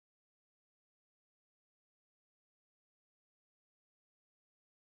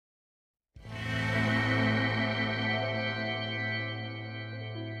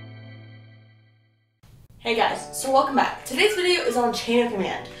Hey guys, so welcome back. Today's video is on chain of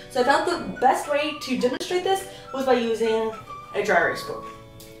command. So I felt the best way to demonstrate this was by using a dry erase board.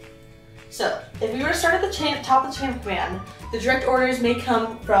 So if we were to start at the top of the chain of command, the direct orders may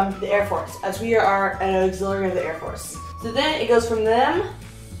come from the Air Force, as we are an auxiliary of the Air Force. So then it goes from them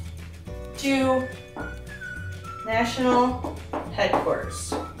to national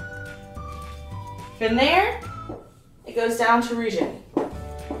headquarters. From there, it goes down to region.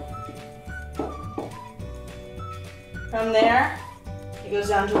 From there, it goes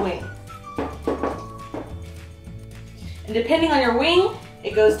down to wing. And depending on your wing,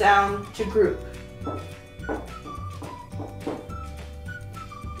 it goes down to group.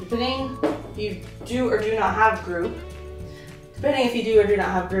 Depending if you do or do not have group,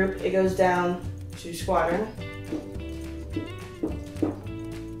 it goes down to squadron.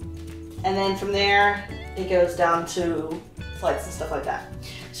 And then from there, it goes down to flights and stuff like that.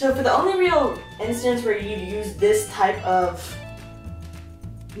 So for the only real instance where you'd use this type of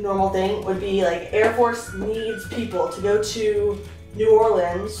normal thing would be like Air Force needs people to go to New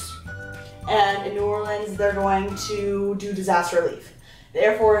Orleans, and in New Orleans they're going to do disaster relief. The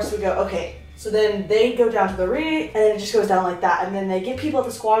Air Force would go, okay, so then they go down to the region and then it just goes down like that, and then they get people at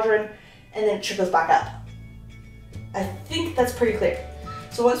the squadron and then it trickles back up. I think that's pretty clear.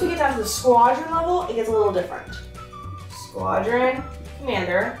 So once we get down to the squadron level, it gets a little different. Squadron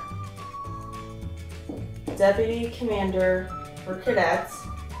commander, deputy commander for cadets,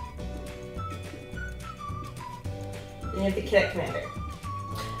 then you have the cadet commander.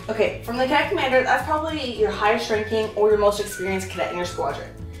 Okay, from the cadet commander, that's probably your highest ranking or your most experienced cadet in your squadron.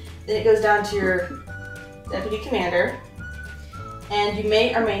 Then it goes down to your deputy commander, and you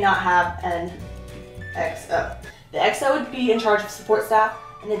may or may not have an XO. The XO would be in charge of support staff,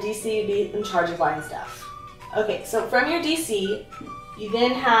 and the DC would be in charge of line staff. Okay, so from your DC, you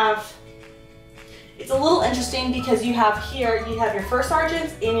then have, it's a little interesting because you have here, you have your first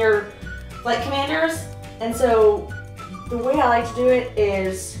sergeants and your flight commanders. And so the way I like to do it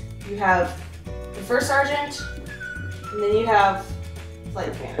is you have the first sergeant and then you have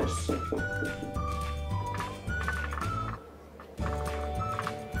flight commanders.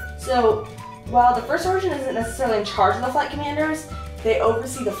 So while the first sergeant isn't necessarily in charge of the flight commanders, they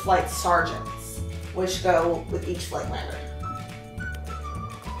oversee the flight sergeants, which go with each flight commander.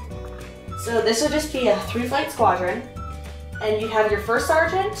 So this would just be a 3-flight squadron, and you have your first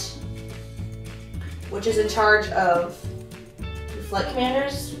sergeant, which is in charge of your flight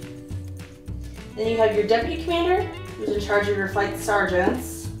commanders. Then you have your deputy commander, who's in charge of your flight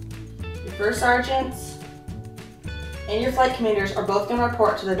sergeants. Your first sergeants and your flight commanders are both going to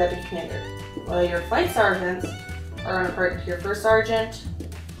report to the deputy commander, while your flight sergeants are going to report to your first sergeant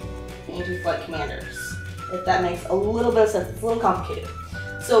and your flight commanders. If that makes a little bit of sense, it's a little complicated.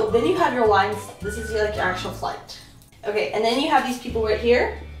 So then you have your lines, this is like your actual flight. Okay, and then you have these people right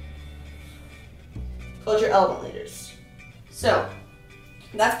here, called your element leaders. So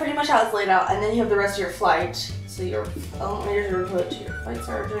that's pretty much how it's laid out, and then you have the rest of your flight. So your element leaders are put to your flight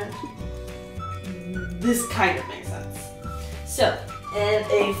sergeant. This kind of makes sense. So in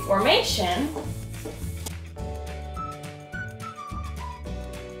a formation,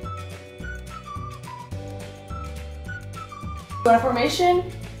 so a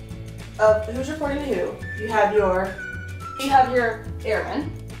formation of who's reporting to who, you have your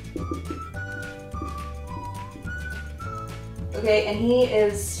airman. Okay, and he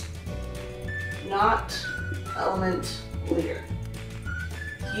is not element leader.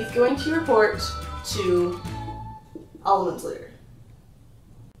 He's going to report to element leader.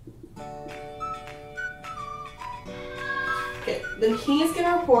 Okay, then he's going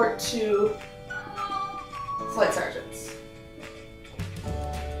to report to flight sergeants.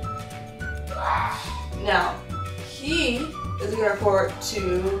 Now, he is going to report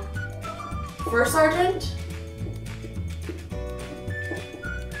to first sergeant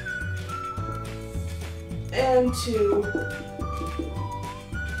and to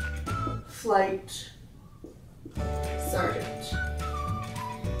flight sergeant.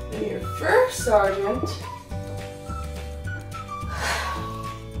 And your first sergeant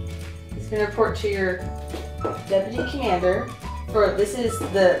is going to report to your deputy commander. This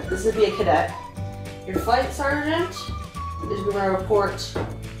would be a cadet. Your flight sergeant is going to report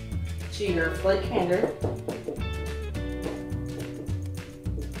to your flight commander.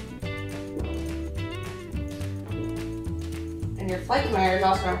 And your flight commander is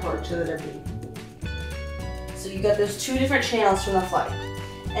also going to report to the deputy. So you got those two different channels from the flight.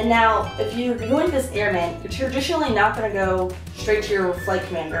 And now, if you're going to this airman, you're traditionally not going to go straight to your flight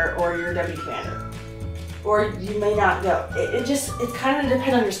commander or your deputy commander. or you may not go. It kind of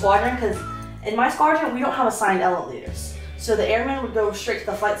depends on your squadron, because In my squadron, we don't have assigned element leaders. So the airman would go straight to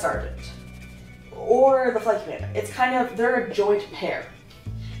the flight sergeant or the flight commander. It's kind of, they're a joint pair,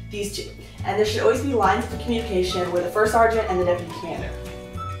 these two. And there should always be lines of communication with the first sergeant and the deputy commander.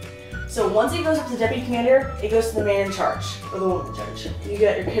 So once it goes up to the deputy commander, it goes to the man in charge, or the woman in charge. You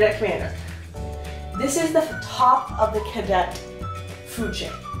get your cadet commander. This is the top of the cadet food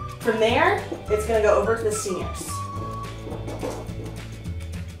chain. From there, it's gonna go over to the seniors.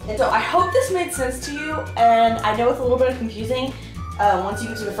 And so I hope this made sense to you, and I know it's a little bit confusing once you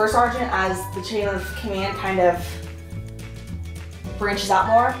get to the first sergeant as the chain of command kind of branches out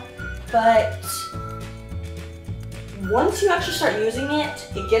more, but once you actually start using it,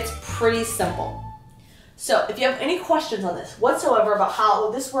 it gets pretty simple. So if you have any questions on this whatsoever about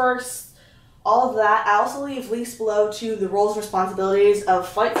how this works, all of that, I also leave links below to the roles and responsibilities of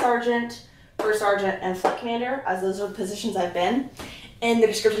flight sergeant, first sergeant, and flight commander, as those are the positions I've been, in the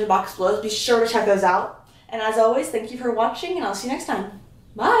description box below. Be sure to check those out. And as always, thank you for watching, and I'll see you next time.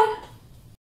 Bye!